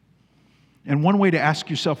 And one way to ask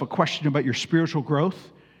yourself a question about your spiritual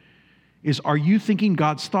growth is, are you thinking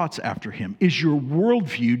God's thoughts after him? Is your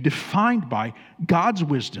worldview defined by God's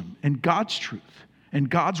wisdom and God's truth and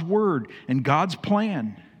God's word and God's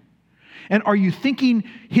plan? And are you thinking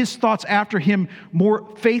his thoughts after him more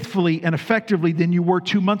faithfully and effectively than you were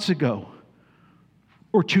 2 months ago,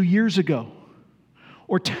 or 2 years ago,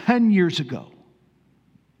 or 10 years ago?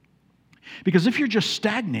 Because if you're just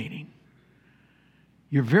stagnating,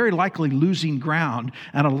 you're very likely losing ground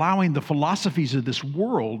and allowing the philosophies of this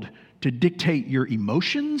world to dictate your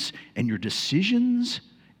emotions and your decisions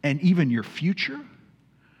and even your future.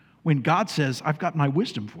 When God says, I've got my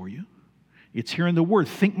wisdom for you. It's here in the Word.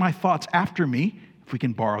 Think my thoughts after me, if we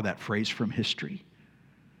can borrow that phrase from history.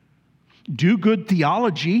 Do good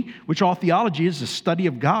theology, which all theology is the study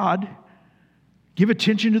of God. Give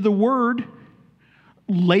attention to the Word.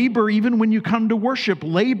 Labor even when you come to worship.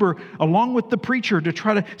 Labor along with the preacher to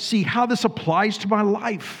try to see how this applies to my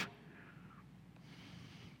life.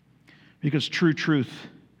 Because true truth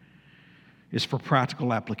is for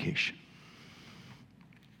practical application.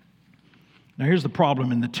 Now here's the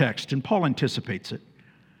problem in the text, and Paul anticipates it.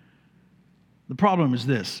 The problem is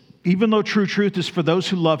this: even though true truth is for those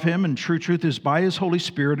who love him, and true truth is by his Holy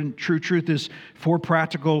Spirit, and true truth is for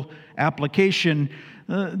practical application,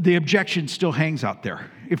 the objection still hangs out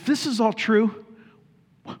there. If this is all true,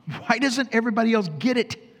 why doesn't everybody else get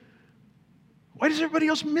it? Why does everybody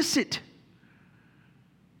else miss it?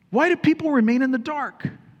 Why do people remain in the dark?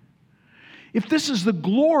 If this is the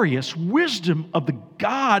glorious wisdom of the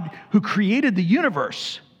God who created the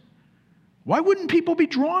universe, why wouldn't people be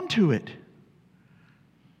drawn to it?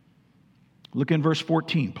 Look in verse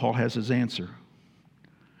 14. Paul has his answer.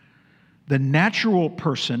 The natural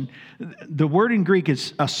person, the word in Greek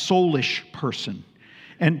is a soulish person.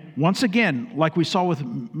 And once again, like we saw with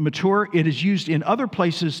mature, it is used in other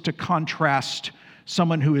places to contrast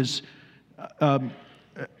someone who is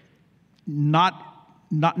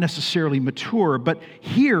not necessarily mature, but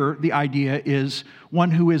here the idea is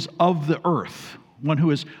one who is of the earth, one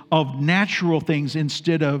who is of natural things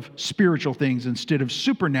instead of spiritual things, instead of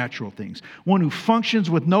supernatural things, one who functions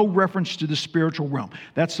with no reference to the spiritual realm.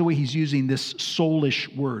 That's the way he's using this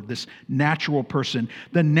soulish word, this natural person.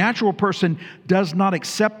 The natural person does not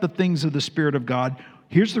accept the things of the Spirit of God.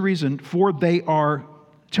 Here's the reason: for they are,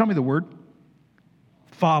 tell me the word,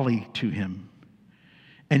 folly to him.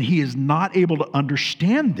 And he is not able to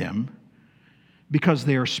understand them because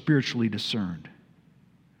they are spiritually discerned.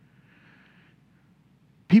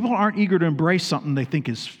 People aren't eager to embrace something they think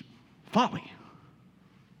is folly,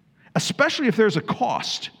 especially if there's a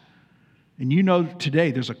cost. And you know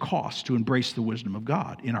today there's a cost to embrace the wisdom of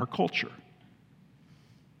God in our culture.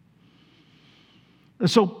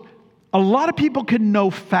 So a lot of people can know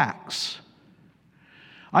facts.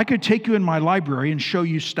 I could take you in my library and show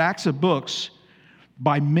you stacks of books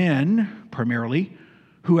by men, primarily,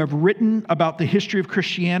 who have written about the history of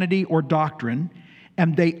Christianity or doctrine,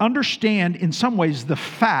 and they understand, in some ways, the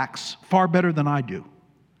facts far better than I do.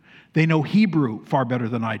 They know Hebrew far better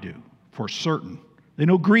than I do, for certain. They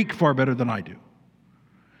know Greek far better than I do.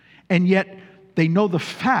 And yet, they know the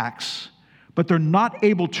facts, but they're not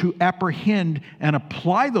able to apprehend and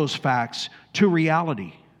apply those facts to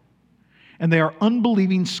reality. And they are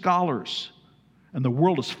unbelieving scholars, and the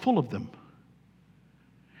world is full of them.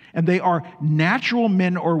 And they are natural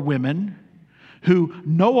men or women who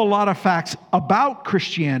know a lot of facts about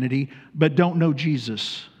Christianity, but don't know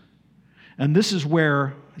Jesus. And this is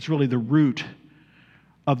where it's really the root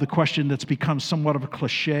of the question that's become somewhat of a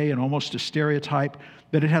cliche and almost a stereotype,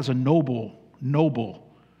 that it has a noble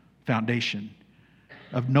foundation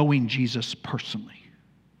of knowing Jesus personally.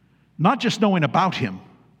 Not just knowing about him,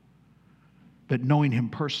 but knowing him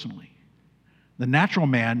personally. The natural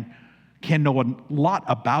man can know a lot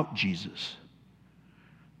about Jesus.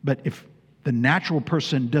 But if the natural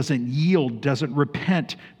person doesn't yield, doesn't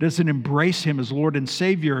repent, doesn't embrace him as Lord and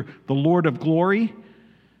Savior, the Lord of glory,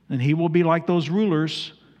 then he will be like those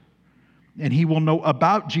rulers, and he will know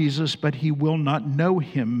about Jesus, but he will not know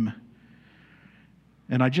him.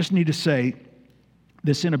 And I just need to say,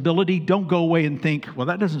 this inability, don't go away and think, well,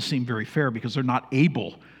 that doesn't seem very fair because they're not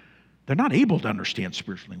able to understand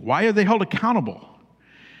spiritually. Why are they held accountable?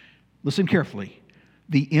 Listen carefully.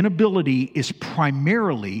 The inability is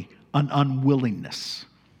primarily an unwillingness.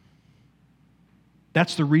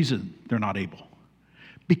 That's the reason they're not able,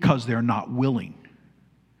 because they're not willing.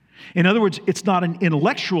 In other words, it's not an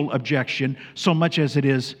intellectual objection so much as it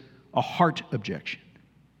is a heart objection.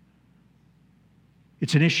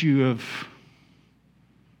 It's an issue of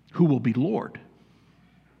who will be Lord.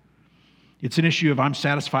 It's an issue of I'm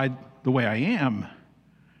satisfied the way I am.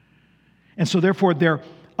 And so therefore their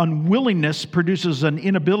unwillingness produces an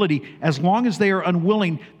inability. As long as they are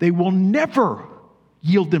unwilling, they will never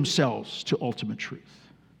yield themselves to ultimate truth.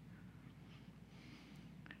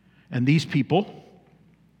 And these people,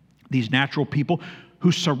 these natural people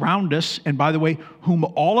who surround us, and by the way, whom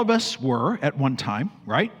all of us were at one time,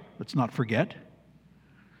 right? Let's not forget.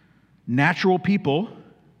 Natural people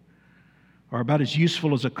are about as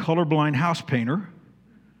useful as a colorblind house painter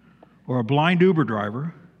or a blind Uber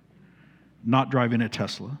driver not driving a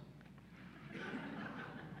Tesla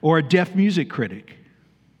or a deaf music critic.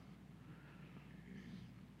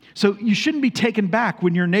 So you shouldn't be taken back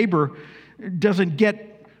when your neighbor doesn't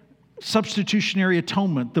get substitutionary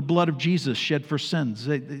atonement, the blood of Jesus shed for sins.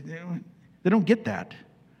 They don't get that.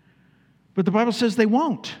 But the Bible says they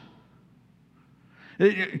won't.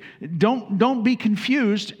 Don't be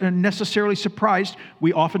confused and necessarily surprised.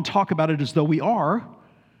 We often talk about it as though we are.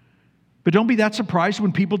 But don't be that surprised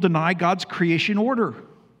when people deny God's creation order,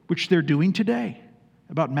 which they're doing today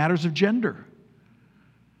about matters of gender.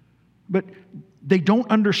 But they don't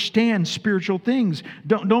understand spiritual things.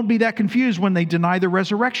 Don't be that confused when they deny the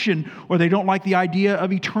resurrection or they don't like the idea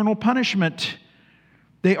of eternal punishment.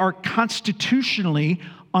 They are constitutionally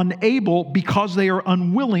unable, because they are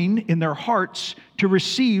unwilling in their hearts to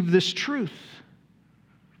receive this truth.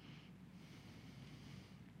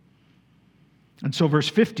 And so verse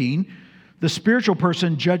 15, the spiritual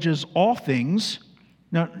person judges all things.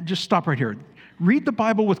 Now, just stop right here. Read the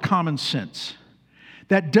Bible with common sense.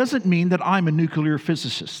 That doesn't mean that I'm a nuclear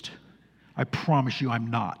physicist. I promise you I'm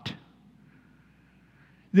not.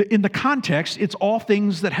 In the context, it's all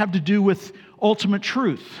things that have to do with ultimate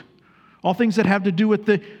truth. All things that have to do with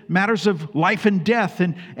the matters of life and death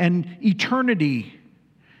and eternity.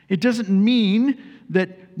 It doesn't mean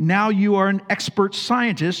that now you are an expert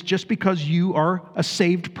scientist just because you are a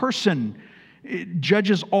saved person. It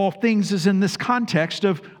judges all things is in this context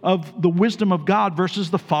of the wisdom of God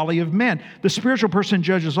versus the folly of man. The spiritual person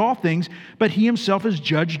judges all things, but he himself is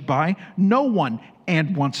judged by no one.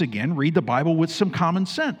 And once again, read the Bible with some common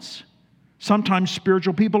sense. Sometimes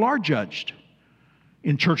spiritual people are judged.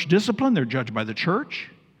 In church discipline, they're judged by the church.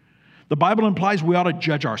 The Bible implies we ought to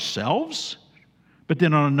judge ourselves. But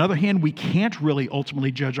then on another hand, we can't really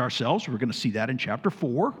ultimately judge ourselves. We're going to see that in chapter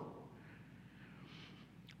 4.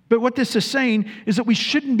 But what this is saying is that we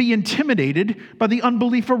shouldn't be intimidated by the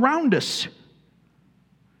unbelief around us,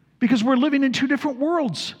 because we're living in two different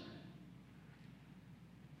worlds.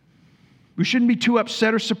 We shouldn't be too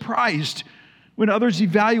upset or surprised when others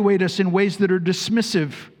evaluate us in ways that are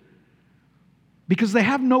dismissive, because they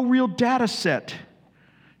have no real data set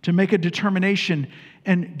to make a determination.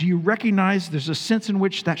 And do you recognize there's a sense in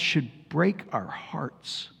which that should break our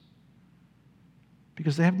hearts?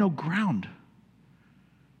 Because they have no ground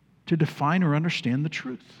to define or understand the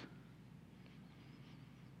truth.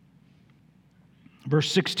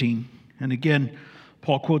 Verse 16, and again,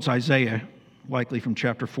 Paul quotes Isaiah, likely from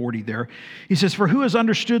chapter 40 there. He says, "For who has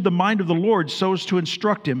understood the mind of the Lord so as to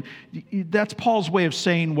instruct him?" That's Paul's way of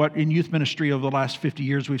saying what in youth ministry over the last 50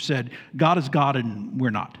 years we've said, God is God and we're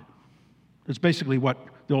not. That's basically what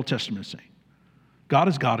the Old Testament is saying. God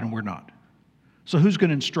is God and we're not. So who's going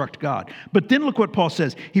to instruct God? But then look what Paul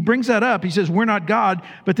says. He brings that up. He says, we're not God.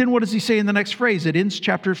 But then what does he say in the next phrase? It ends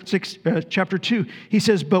chapter 2. He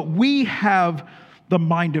says, but we have the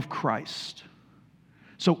mind of Christ.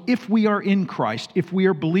 So if we are in Christ, if we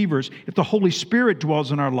are believers, if the Holy Spirit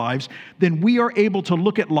dwells in our lives, then we are able to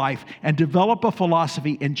look at life and develop a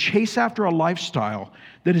philosophy and chase after a lifestyle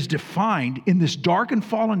that is defined in this dark and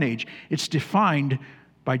fallen age. It's defined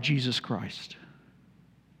by Jesus Christ.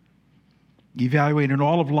 Evaluating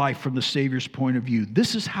all of life from the Savior's point of view.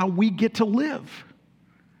 This is how we get to live.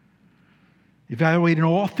 Evaluating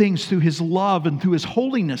all things through His love and through His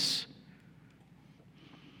holiness.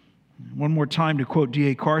 One more time to quote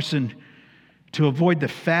D.A. Carson, to avoid the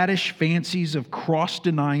faddish fancies of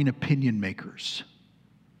cross-denying opinion makers.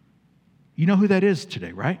 You know who that is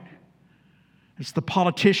today, right? It's the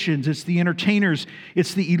politicians, it's the entertainers,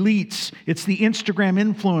 it's the elites, it's the Instagram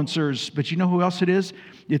influencers. But you know who else it is?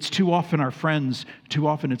 It's too often our friends, too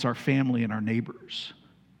often it's our family and our neighbors.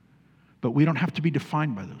 But we don't have to be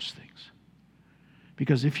defined by those things.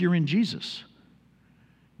 Because if you're in Jesus,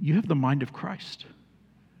 you have the mind of Christ.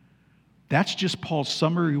 That's just Paul's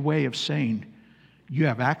summary way of saying you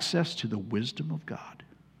have access to the wisdom of God.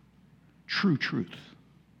 True truth.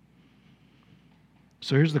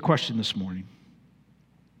 So here's the question this morning.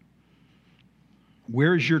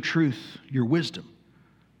 Where is your truth, your wisdom,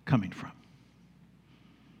 coming from?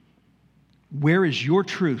 Where is your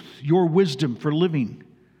truth, your wisdom for living?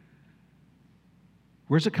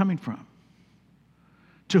 Where's it coming from?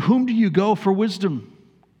 To whom do you go for wisdom?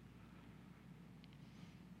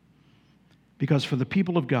 Because for the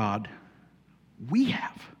people of God, we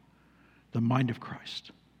have the mind of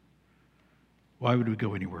Christ. Why would we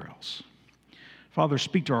go anywhere else? Father,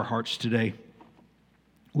 speak to our hearts today.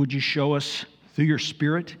 Would you show us through your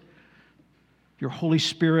Spirit, your Holy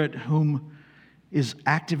Spirit, whom is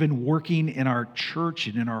active and working in our church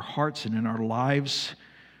and in our hearts and in our lives.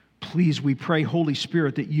 Please, we pray, Holy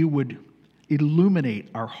Spirit, that you would illuminate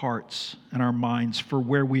our hearts and our minds for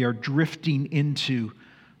where we are drifting into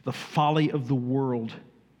the folly of the world.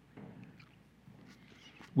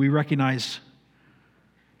 We recognize,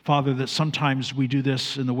 Father, that sometimes we do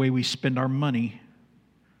this in the way we spend our money.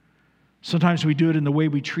 Sometimes we do it in the way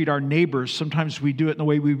we treat our neighbors. Sometimes we do it in the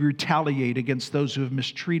way we retaliate against those who have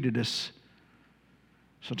mistreated us.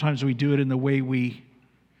 Sometimes we do it in the way we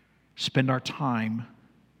spend our time.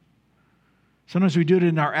 Sometimes we do it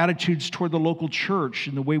in our attitudes toward the local church,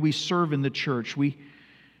 in the way we serve in the church. We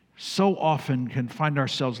so often can find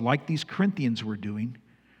ourselves, like these Corinthians were doing,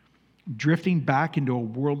 drifting back into a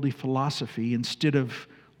worldly philosophy instead of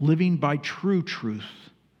living by true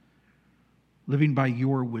truth, living by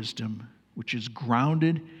your wisdom, which is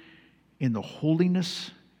grounded in the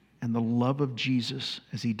holiness and the love of Jesus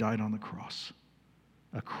as he died on the cross.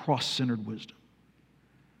 A cross-centered wisdom.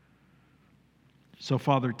 So,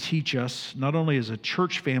 Father, teach us, not only as a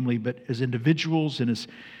church family, but as individuals and as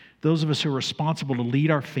those of us who are responsible to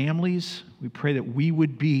lead our families. We pray that we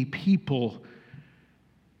would be people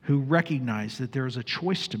who recognize that there is a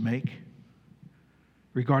choice to make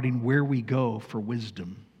regarding where we go for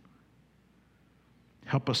wisdom.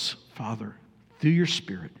 Help us, Father, through your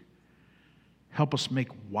Spirit, help us make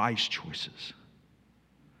wise choices.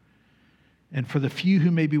 And for the few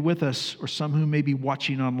who may be with us or some who may be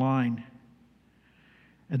watching online,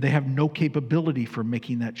 and they have no capability for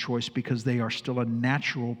making that choice because they are still a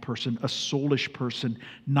natural person, a soulish person,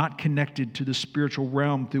 not connected to the spiritual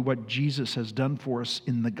realm through what Jesus has done for us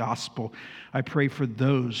in the gospel. I pray for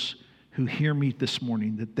those who hear me this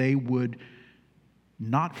morning that they would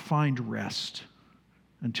not find rest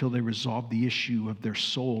until they resolve the issue of their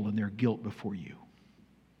soul and their guilt before you.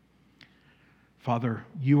 Father,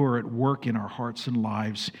 you are at work in our hearts and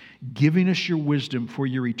lives, giving us your wisdom for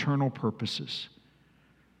your eternal purposes,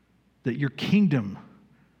 that your kingdom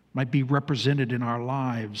might be represented in our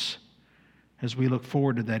lives as we look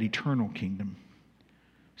forward to that eternal kingdom.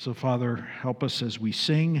 So, Father, help us as we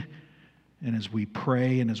sing and as we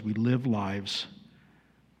pray and as we live lives,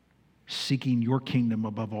 seeking your kingdom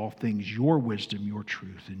above all things, your wisdom, your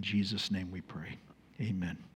truth. In Jesus' name we pray. Amen.